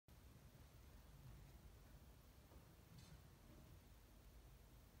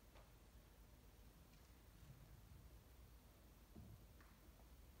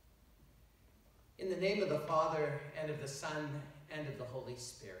the name of the Father, and of the Son, and of the Holy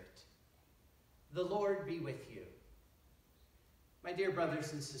Spirit. The Lord be with you. My dear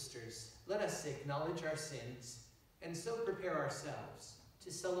brothers and sisters, let us acknowledge our sins and so prepare ourselves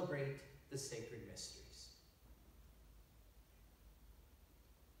to celebrate the sacred mysteries.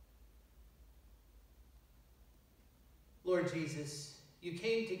 Lord Jesus, you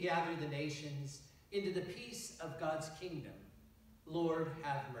came to gather the nations into the peace of God's kingdom. Lord,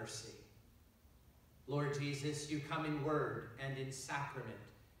 have mercy. Lord Jesus, you come in word and in sacrament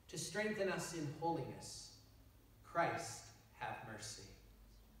to strengthen us in holiness. Christ, have mercy.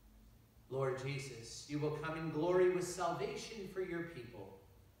 Lord Jesus, you will come in glory with salvation for your people.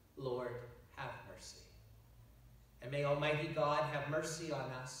 Lord, have mercy. And may Almighty God have mercy on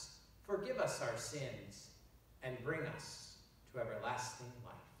us, forgive us our sins, and bring us to everlasting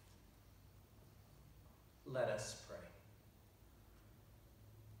life. Let us pray.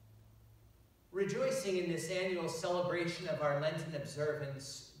 Rejoicing in this annual celebration of our Lenten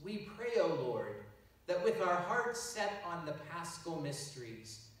observance, we pray, O Lord, that with our hearts set on the Paschal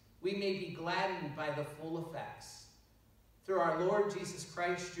mysteries, we may be gladdened by the full effects. Through our Lord Jesus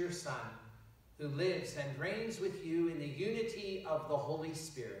Christ, your Son, who lives and reigns with you in the unity of the Holy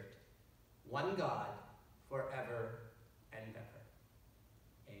Spirit, one God, forever and ever.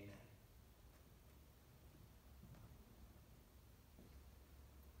 Amen.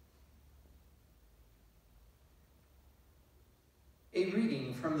 A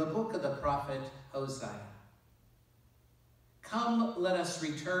reading from the book of the prophet Hosea. Come, let us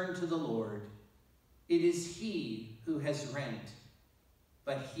return to the Lord. It is he who has rent,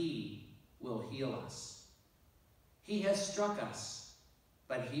 but he will heal us. He has struck us,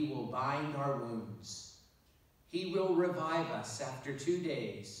 but he will bind our wounds. He will revive us after 2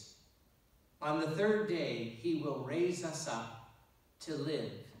 days. On the 3rd day, he will raise us up to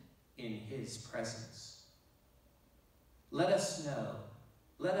live in his presence. Let us know,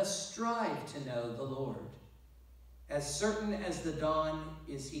 let us strive to know the Lord. As certain as the dawn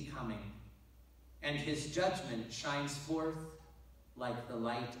is he coming, and his judgment shines forth like the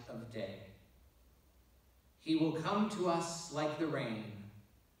light of day. He will come to us like the rain,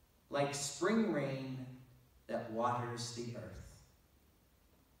 like spring rain that waters the earth.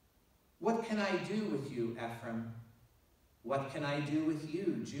 What can I do with you, Ephraim? What can I do with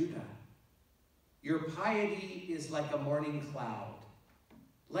you, Judah? Your piety is like a morning cloud,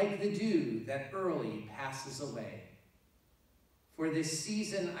 like the dew that early passes away. For this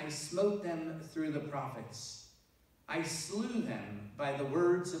season I smote them through the prophets. I slew them by the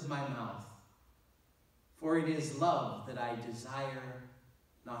words of my mouth. For it is love that I desire,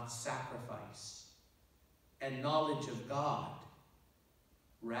 not sacrifice, and knowledge of God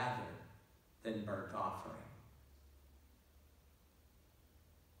rather than burnt offering.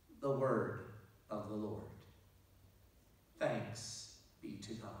 The word of the Lord. Thanks be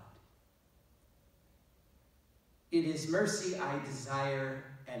to God. It is mercy I desire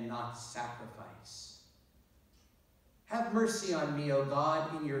and not sacrifice. Have mercy on me, O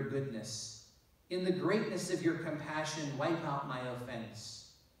God, in your goodness. In the greatness of your compassion, wipe out my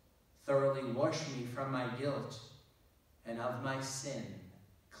offense. Thoroughly wash me from my guilt, and of my sin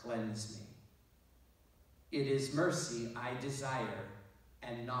cleanse me. It is mercy I desire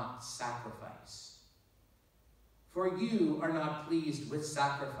and not sacrifice. For you are not pleased with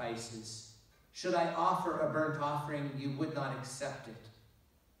sacrifices. Should I offer a burnt offering, you would not accept it.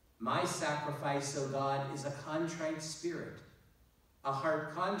 My sacrifice, O God, is a contrite spirit, a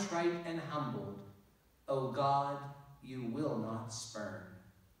heart contrite and humbled. O God, you will not spurn.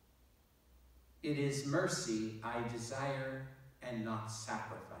 It is mercy I desire and not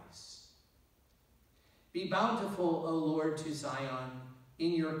sacrifice. Be bountiful, O Lord, to Zion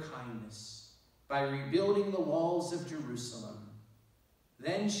in your kindness, by rebuilding the walls of Jerusalem.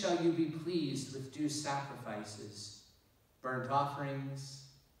 Then shall you be pleased with due sacrifices, burnt offerings,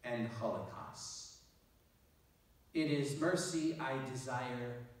 and holocausts. It is mercy I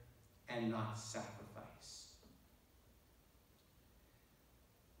desire and not sacrifice.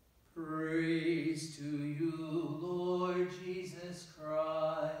 Praise to you, Lord Jesus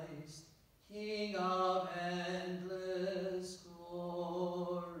Christ, King of endless glory.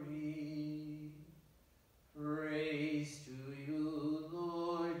 Praise to you,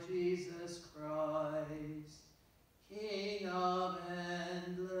 Lord Jesus Christ, King of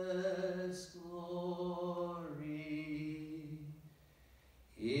endless glory.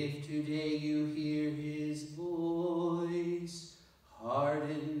 If today you hear his voice,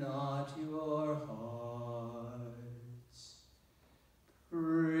 harden not your hearts.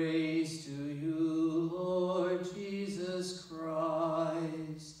 Praise to you, Lord Jesus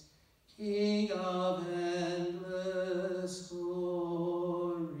Christ, King of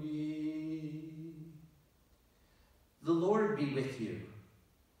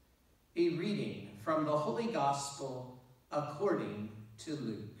from the Holy Gospel according to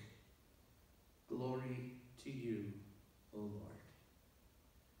Luke. Glory to you, O Lord.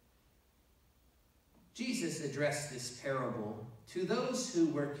 Jesus addressed this parable to those who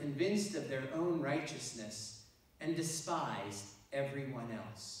were convinced of their own righteousness and despised everyone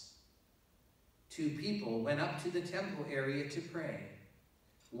else. Two people went up to the temple area to pray.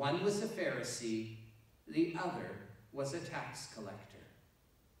 One was a Pharisee, the other was a tax collector.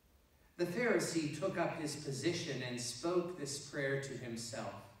 The Pharisee took up his position and spoke this prayer to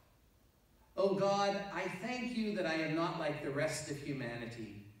himself. "O God, I thank you that I am not like the rest of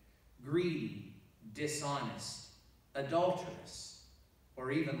humanity, greedy, dishonest, adulterous,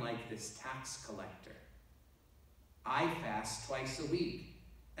 or even like this tax collector. I fast twice a week,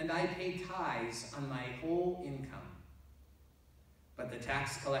 and I pay tithes on my whole income." But the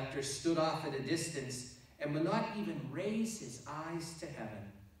tax collector stood off at a distance and would not even raise his eyes to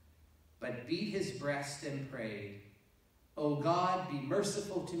heaven, but beat his breast and prayed, "O God, be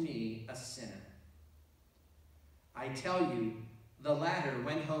merciful to me, a sinner." I tell you, the latter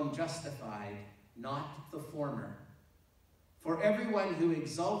went home justified, not the former. For everyone who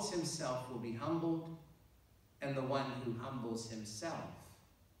exalts himself will be humbled, and the one who humbles himself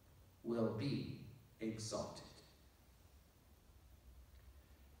will be exalted.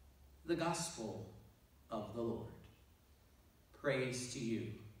 The Gospel of the Lord. Praise to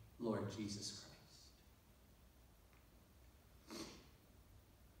you, Lord Jesus Christ.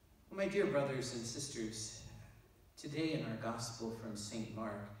 Well, my dear brothers and sisters, today in our Gospel from St.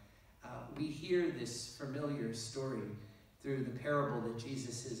 Mark, we hear this familiar story through the parable that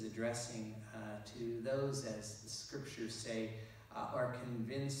Jesus is addressing to those, as the scriptures say, are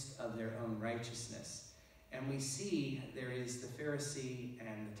convinced of their own righteousness. And we see there is the Pharisee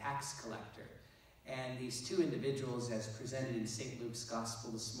and the tax collector. And these two individuals, as presented in St. Luke's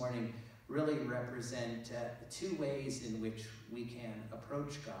Gospel this morning, really represent two ways in which we can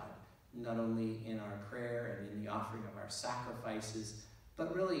approach God, not only in our prayer and in the offering of our sacrifices,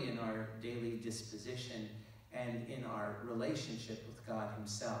 but really in our daily disposition and in our relationship with God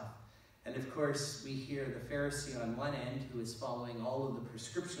himself. And of course, we hear the Pharisee on one end, who is following all of the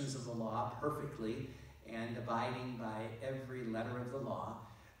prescriptions of the law perfectly and abiding by every letter of the law,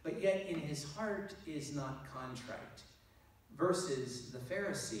 but yet in his heart is not contrite, versus the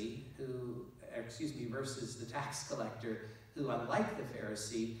Pharisee versus the tax collector, who, unlike the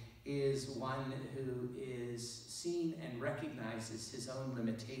Pharisee, is one who is seen and recognizes his own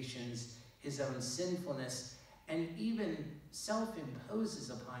limitations, his own sinfulness, and even self-imposes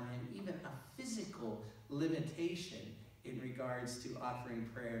upon him even a physical limitation in regards to offering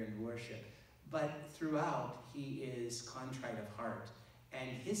prayer and worship. But throughout, he is contrite of heart, and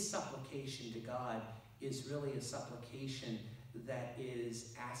his supplication to God is really a supplication that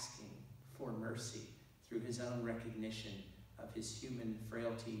is asking for mercy through his own recognition of his human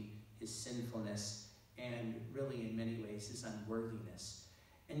frailty, his sinfulness, and really in many ways his unworthiness.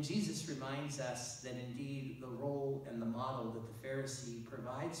 And Jesus reminds us that indeed the role and the model that the Pharisee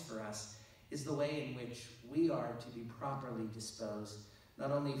provides for us is the way in which we are to be properly disposed, not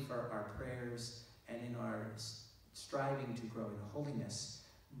only for our prayers and in our striving to grow in holiness,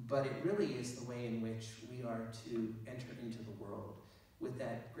 but it really is the way in which we are to enter into the world with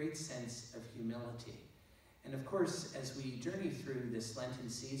that great sense of humility. And of course, as we journey through this Lenten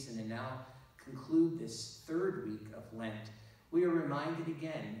season and now conclude this third week of Lent, we are reminded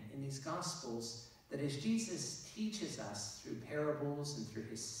again in these Gospels that as Jesus teaches us through parables and through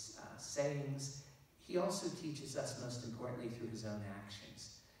his sayings, he also teaches us, most importantly, through his own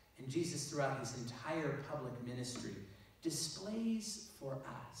actions. And Jesus, throughout his entire public ministry, displays for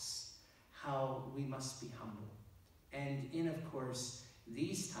us how we must be humble. And in, of course,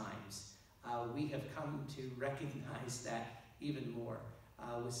 these times, we have come to recognize that even more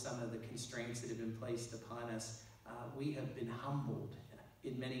with some of the constraints that have been placed upon us. We have been humbled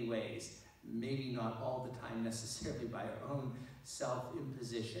in many ways, maybe not all the time necessarily by our own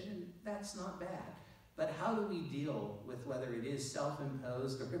self-imposition, and that's not bad. But how do we deal with whether it is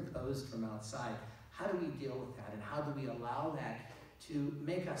self-imposed or imposed from outside? How do we deal with that? And how do we allow that to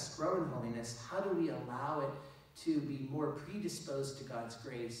make us grow in holiness? How do we allow it to be more predisposed to God's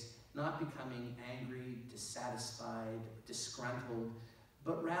grace, not becoming angry, dissatisfied, disgruntled,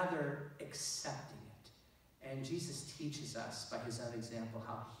 but rather accepting it? And Jesus teaches us by his own example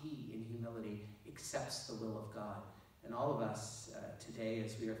how he, in humility, accepts the will of God. And all of us today,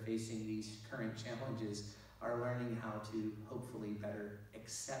 as we are facing these current challenges, are learning how to hopefully better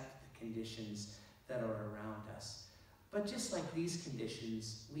accept the conditions that are around us. But just like these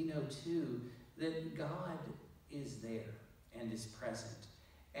conditions, we know too that God is there and is present.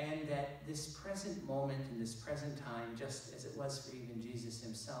 And that this present moment and this present time, just as it was for even Jesus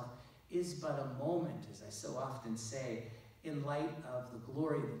himself, is but a moment, as I so often say, in light of the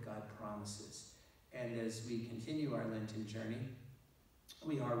glory that God promises. And as we continue our Lenten journey,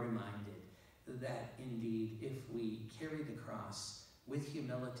 we are reminded that indeed, if we carry the cross with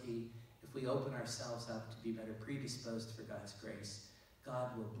humility, if we open ourselves up to be better predisposed for God's grace,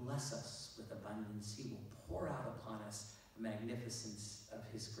 God will bless us with abundance. He will pour out upon us the magnificence of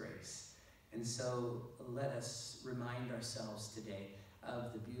his grace. And so let us remind ourselves today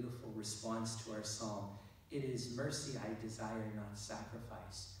of the beautiful response to our psalm. It is mercy I desire, not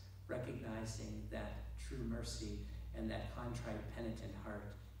sacrifice, recognizing that true mercy and that contrite, penitent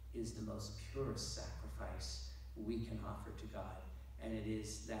heart is the most purest sacrifice we can offer to God. And it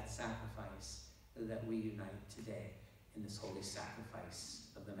is that sacrifice that we unite today in this holy sacrifice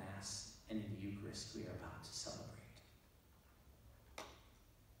of the Mass and in the Eucharist we are about to celebrate.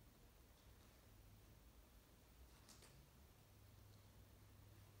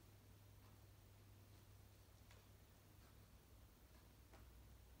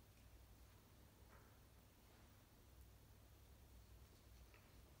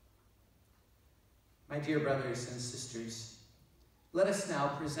 My dear brothers and sisters, let us now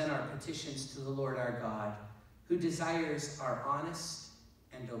present our petitions to the Lord our God, who desires our honest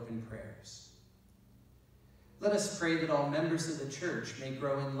and open prayers. Let us pray that all members of the Church may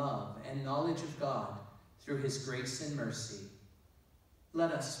grow in love and knowledge of God through his grace and mercy.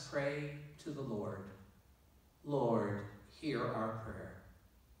 Let us pray to the Lord. Lord, hear our prayer.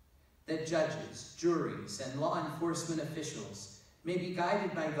 That judges, juries, and law enforcement officials may be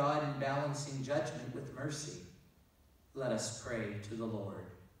guided by God in balancing judgment with mercy. Let us pray to the Lord.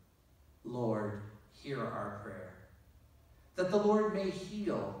 Lord, hear our prayer. That the Lord may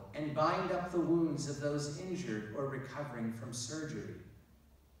heal and bind up the wounds of those injured or recovering from surgery.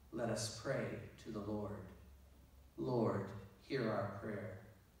 Let us pray to the Lord. Lord, hear our prayer.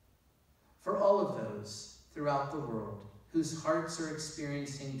 For all of those throughout the world whose hearts are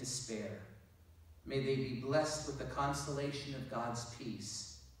experiencing despair, may they be blessed with the consolation of God's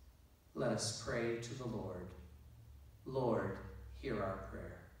peace. Let us pray to the Lord. Lord, hear our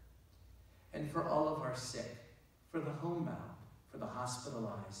prayer. And for all of our sick, for the homebound, for the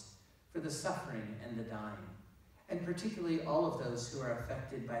hospitalized, for the suffering and the dying, and particularly all of those who are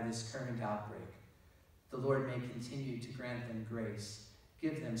affected by this current outbreak, the Lord may continue to grant them grace,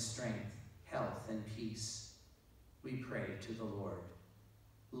 give them strength, health, and peace. We pray to the Lord.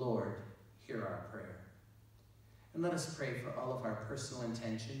 Lord, hear our prayer. And let us pray for all of our personal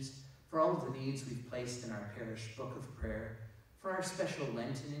intentions, for all of the needs we've placed in our parish book of prayer, for our special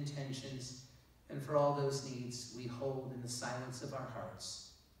Lenten intentions, and for all those needs we hold in the silence of our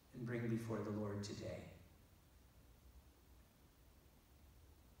hearts and bring before the Lord today.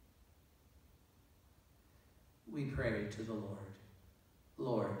 We pray to the Lord.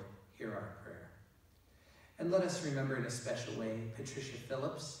 Lord, hear our prayer. And let us remember in a special way Patricia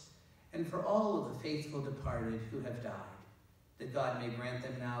Phillips, and for all of the faithful departed who have died, that God may grant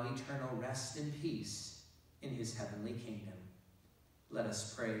them now eternal rest and peace in his heavenly kingdom. Let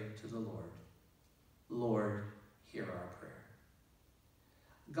us pray to the Lord. Lord, hear our prayer.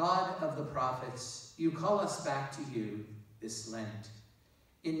 God of the prophets, you call us back to you this Lent,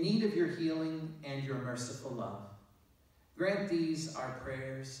 in need of your healing and your merciful love. Grant these our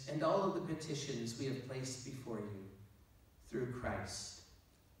prayers and all of the petitions we have placed before you, through Christ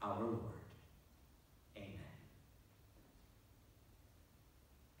our Lord. Amen.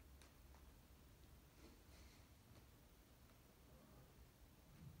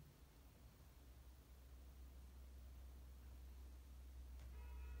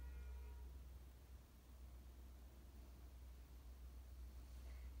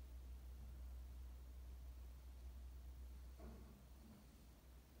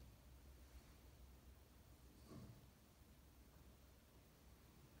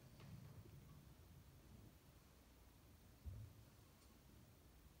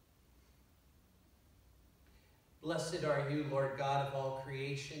 Blessed are you, Lord God of all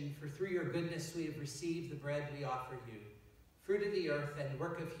creation, for through your goodness we have received the bread we offer you, fruit of the earth and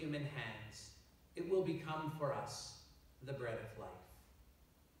work of human hands. It will become for us the bread of life.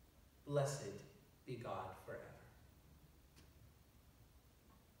 Blessed be God forever.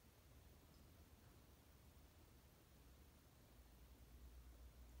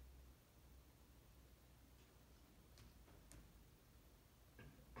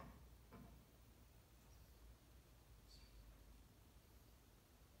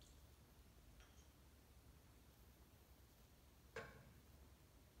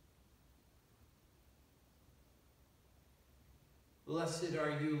 Blessed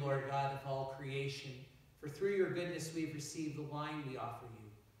are you, Lord God of all creation, for through your goodness we've received the wine we offer you,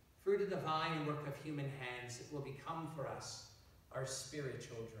 fruit of the vine and work of human hands that will become for us our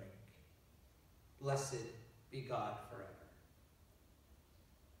spiritual drink. Blessed be God forever.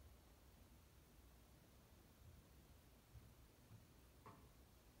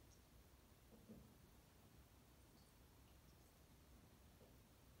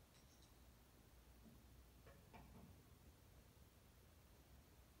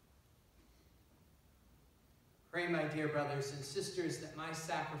 Pray, my dear brothers and sisters, that my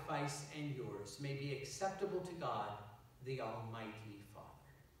sacrifice and yours may be acceptable to God, the Almighty Father.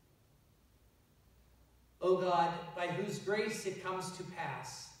 O God, by whose grace it comes to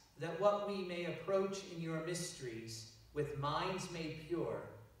pass that what we may approach in your mysteries with minds made pure,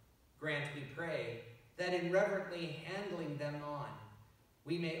 grant, we pray, that in reverently handling them on,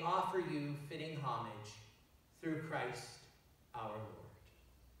 we may offer you fitting homage through Christ our Lord.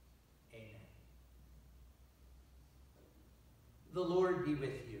 The Lord be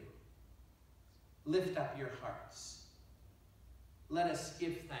with you. Lift up your hearts. Let us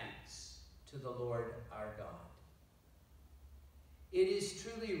give thanks to the Lord our God. It is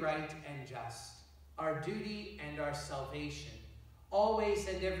truly right and just, our duty and our salvation, always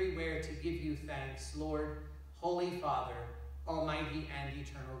and everywhere to give you thanks, Lord, Holy Father, Almighty and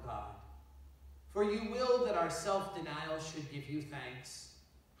eternal God. For you will that our self-denial should give you thanks,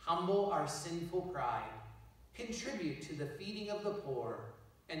 humble our sinful pride, contribute to the feeding of the poor,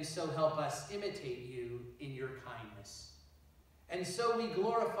 and so help us imitate you in your kindness. And so we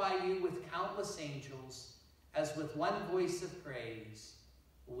glorify you with countless angels, as with one voice of praise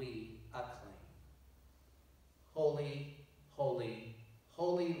we acclaim. Holy, holy,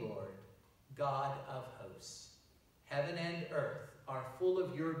 holy Lord, God of hosts, heaven and earth are full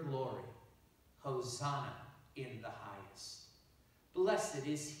of your glory. Hosanna in the highest. Blessed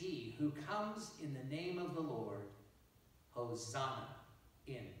is he who comes in the name of the Lord. Hosanna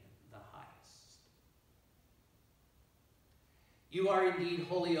in the highest. You are indeed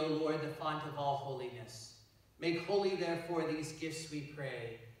holy, O Lord, the font of all holiness. Make holy, therefore, these gifts, we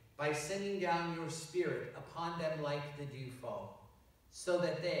pray, by sending down your Spirit upon them like the dewfall, so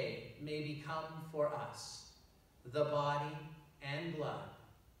that they may become for us the body and blood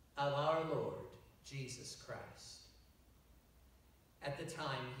of our Lord Jesus Christ. At the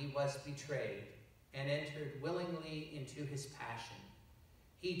time he was betrayed and entered willingly into his passion,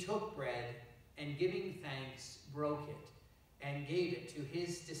 he took bread and, giving thanks, broke it and gave it to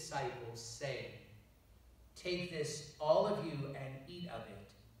his disciples, saying, "Take this, all of you, and eat of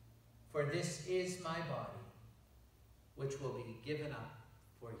it, for this is my body, which will be given up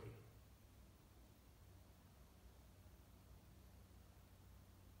for you."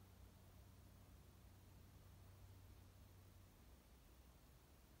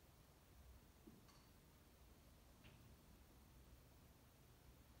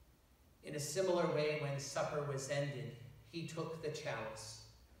 In a similar way, when supper was ended, he took the chalice,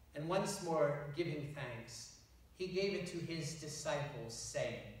 and once more giving thanks, he gave it to his disciples,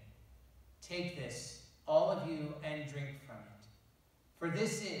 saying, "Take this, all of you, and drink from it. For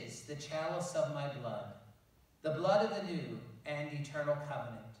this is the chalice of my blood, the blood of the new and eternal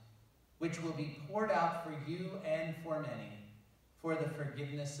covenant, which will be poured out for you and for many, for the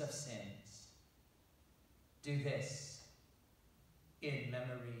forgiveness of sins. Do this in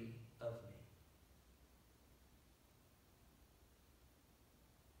memory of me."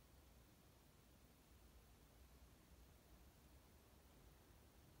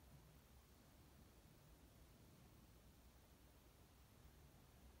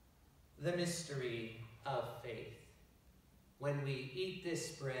 The mystery of faith. When we eat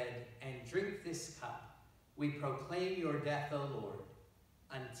this bread and drink this cup, we proclaim your death, O Lord,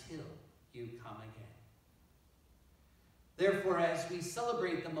 until you come again. Therefore, as we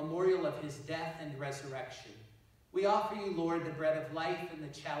celebrate the memorial of his death and resurrection, we offer you, Lord, the bread of life and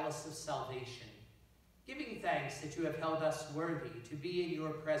the chalice of salvation, giving thanks that you have held us worthy to be in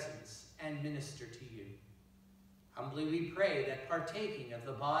your presence and minister to you. Humbly we pray that, partaking of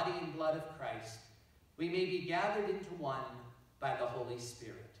the body and blood of Christ, we may be gathered into one by the Holy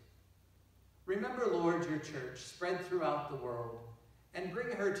Spirit. Remember, Lord, your church spread throughout the world, and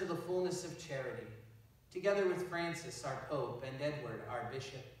bring her to the fullness of charity, together with Francis, our Pope, and Edward, our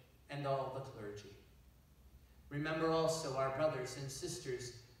Bishop, and all the clergy. Remember also our brothers and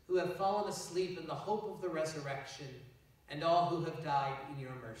sisters who have fallen asleep in the hope of the resurrection, and all who have died in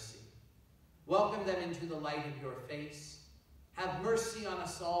your mercy. Welcome them into the light of your face. Have mercy on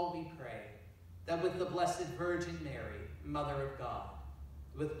us all, we pray, that with the Blessed Virgin Mary, Mother of God,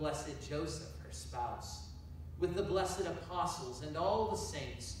 with blessed Joseph, her spouse, with the blessed apostles and all the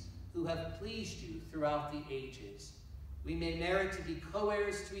saints who have pleased you throughout the ages, we may merit to be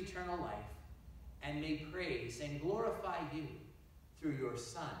co-heirs to eternal life, and may praise and glorify you through your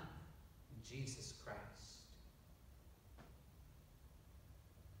Son, Jesus Christ.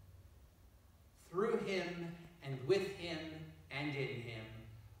 Through him, and with him, and in him,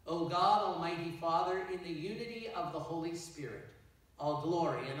 O God, Almighty Father, in the unity of the Holy Spirit, all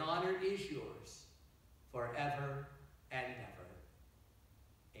glory and honor is yours, forever and ever.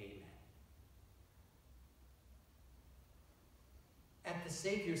 Amen. At the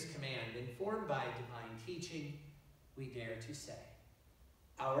Savior's command, informed by divine teaching, we dare to say,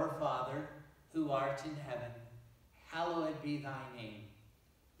 Our Father, who art in heaven, hallowed be thy name.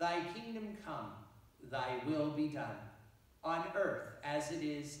 Thy kingdom come, thy will be done, on earth as it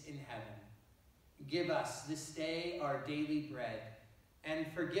is in heaven. Give us this day our daily bread, and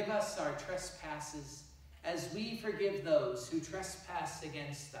forgive us our trespasses, as we forgive those who trespass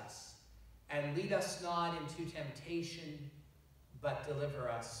against us. And lead us not into temptation, but deliver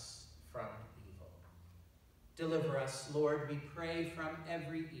us from evil. Deliver us, Lord, we pray, from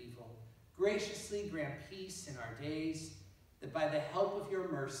every evil. Graciously grant peace in our days, that by the help of your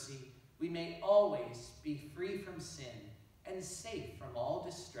mercy we may always be free from sin and safe from all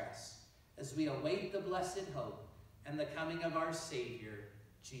distress, as we await the blessed hope and the coming of our Savior,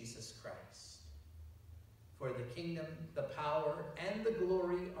 Jesus Christ. For the kingdom, the power, and the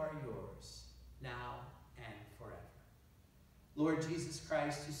glory are yours, now and forever. Lord Jesus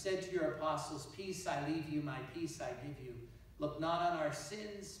Christ, who said to your apostles, Peace I leave you, my peace I give you, look not on our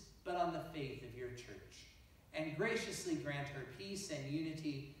sins, but on the faith of your church, and graciously grant her peace and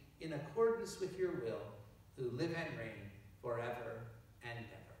unity in accordance with your will, who live and reign forever and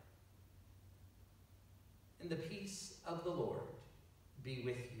ever. And the peace of the Lord be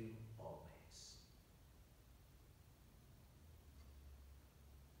with you always.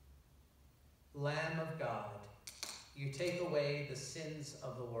 Lamb of God, you take away the sins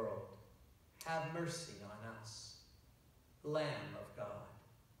of the world. Have mercy on us. Lamb of God,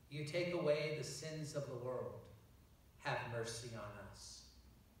 you take away the sins of the world. Have mercy on us.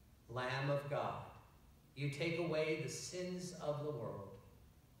 Lamb of God, you take away the sins of the world.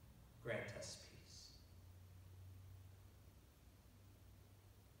 Grant us peace.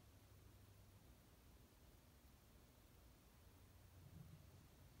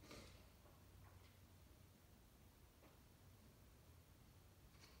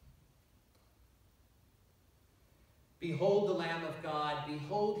 Behold the Lamb of God,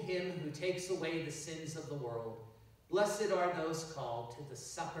 behold him who takes away the sins of the world. Blessed are those called to the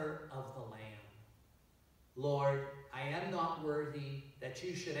supper of the Lamb. Lord, I am not worthy that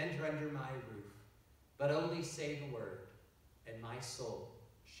you should enter under my roof, but only say the word, and my soul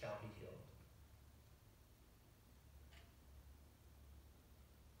shall be healed.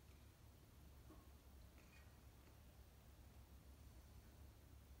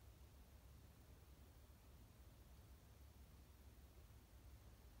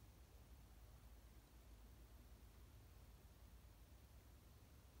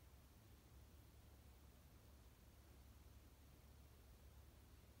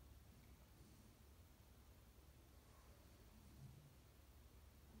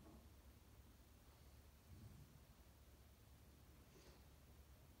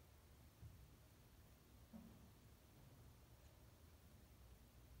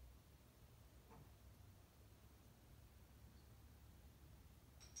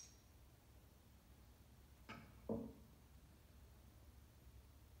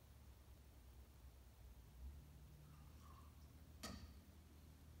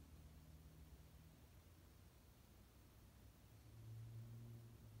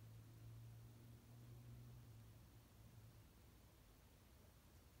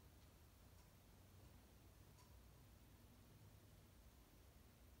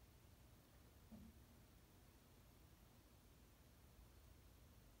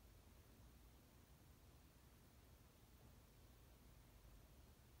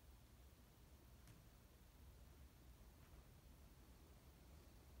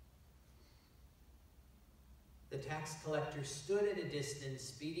 The tax collector stood at a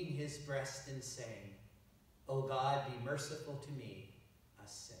distance, beating his breast and saying, O God, be merciful to me, a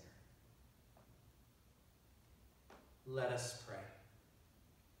sinner. Let us pray.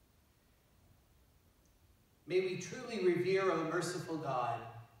 May we truly revere, O merciful God,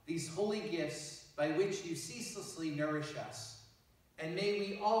 these holy gifts by which you ceaselessly nourish us, and may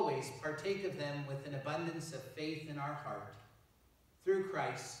we always partake of them with an abundance of faith in our heart, through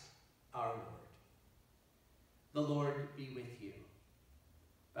Christ our Lord. The Lord be with you.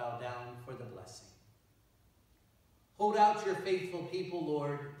 Bow down for the blessing. Hold out your faithful people,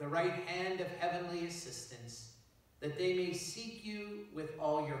 Lord, the right hand of heavenly assistance, that they may seek you with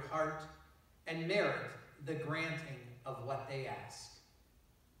all your heart and merit the granting of what they ask.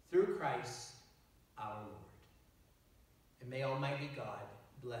 Through Christ our Lord. And may Almighty God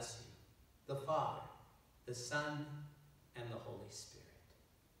bless you, the Father, the Son, and the Holy Spirit.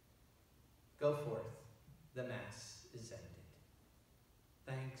 Go forth. The Mass is ended.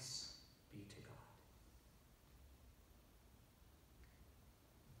 Thanks be to God.